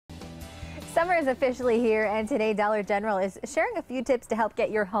Summer is officially here, and today Dollar General is sharing a few tips to help get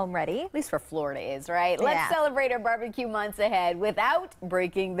your home ready. At least for Florida is, right? Let's celebrate our barbecue months ahead without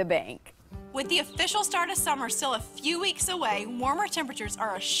breaking the bank. With the official start of summer still a few weeks away, warmer temperatures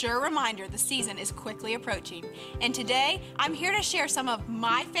are a sure reminder the season is quickly approaching. And today, I'm here to share some of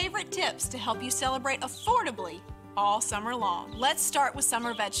my favorite tips to help you celebrate affordably all summer long. Let's start with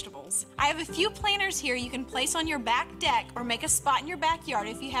summer vegetables. I have a few planters here you can place on your back deck or make a spot in your backyard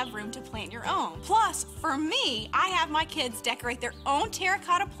if you have room to plant your own. Plus, for me, I have my kids decorate their own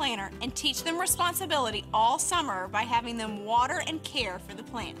terracotta planter and teach them responsibility all summer by having them water and care for the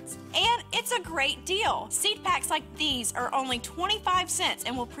plants. And it's a great deal. Seed packs like these are only 25 cents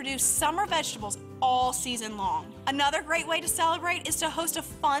and will produce summer vegetables all season long. Another great way to celebrate is to host a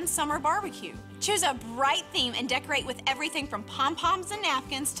fun summer barbecue. Choose a bright theme and decorate with everything from pom-poms and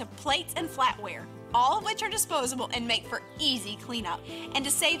napkins to plates and flatware, all of which are disposable and make for easy cleanup. And to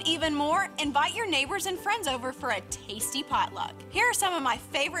save even more, invite your neighbors and friends over for a tasty potluck. Here are some of my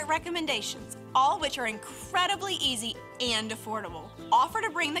favorite recommendations, all of which are incredibly easy and affordable. Offer to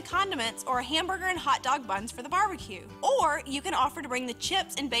bring the condiments or a hamburger and hot dog buns for the barbecue. Or you can offer to bring the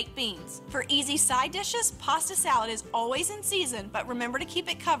chips and baked beans. For easy side dishes, pasta salad is always in season, but remember to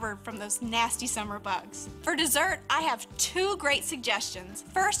keep it covered from those nasty summer bugs. For dessert, I have two great suggestions.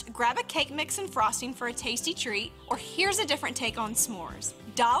 First, grab a cake mix and frosting for a tasty treat, or here's a different take on s'mores.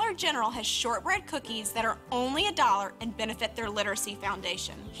 Dollar General has shortbread cookies that are only $1 and benefit their literacy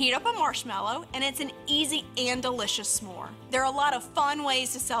foundation. Heat up a marshmallow and it's an easy and delicious s'more. There are a lot of fun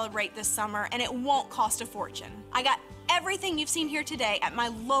ways to celebrate this summer and it won't cost a fortune. I got everything you've seen here today at my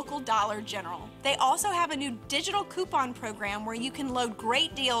local Dollar General. They also have a new digital coupon program where you can load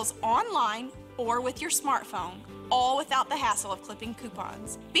great deals online or with your smartphone, all without the hassle of clipping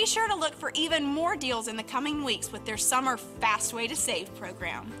coupons. Be sure to look for even more deals in the coming weeks with their Summer Fast Way to Save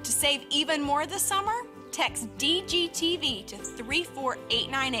program. To save even more this summer, text DGTV to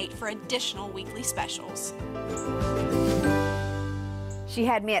 34898 for additional weekly specials. She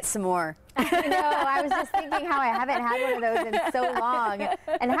had me at some more. I know, I was just thinking how I haven't had one of those in so long.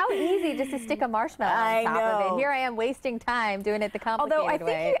 And how easy just to stick a marshmallow on top of it. Here I am wasting time doing it the complicated way. Although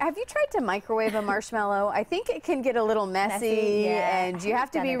I think, have you tried to microwave a marshmallow? I think it can get a little messy, yeah. and you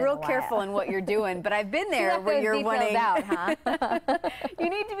have to be real careful in what you're doing. But I've been there where you're wanting out, huh? You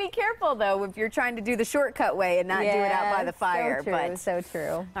need to be careful though if you're trying to do the shortcut way and not do it out by the fire. So true, but so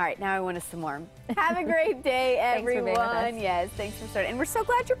true. All right, now I want us some more. Have a great day, everyone. Thanks for being with us. Yes, thanks for starting. And we're so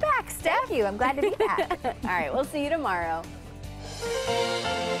glad you're back, Steph. Thank you. I'm glad to be back. All right, we'll see you tomorrow.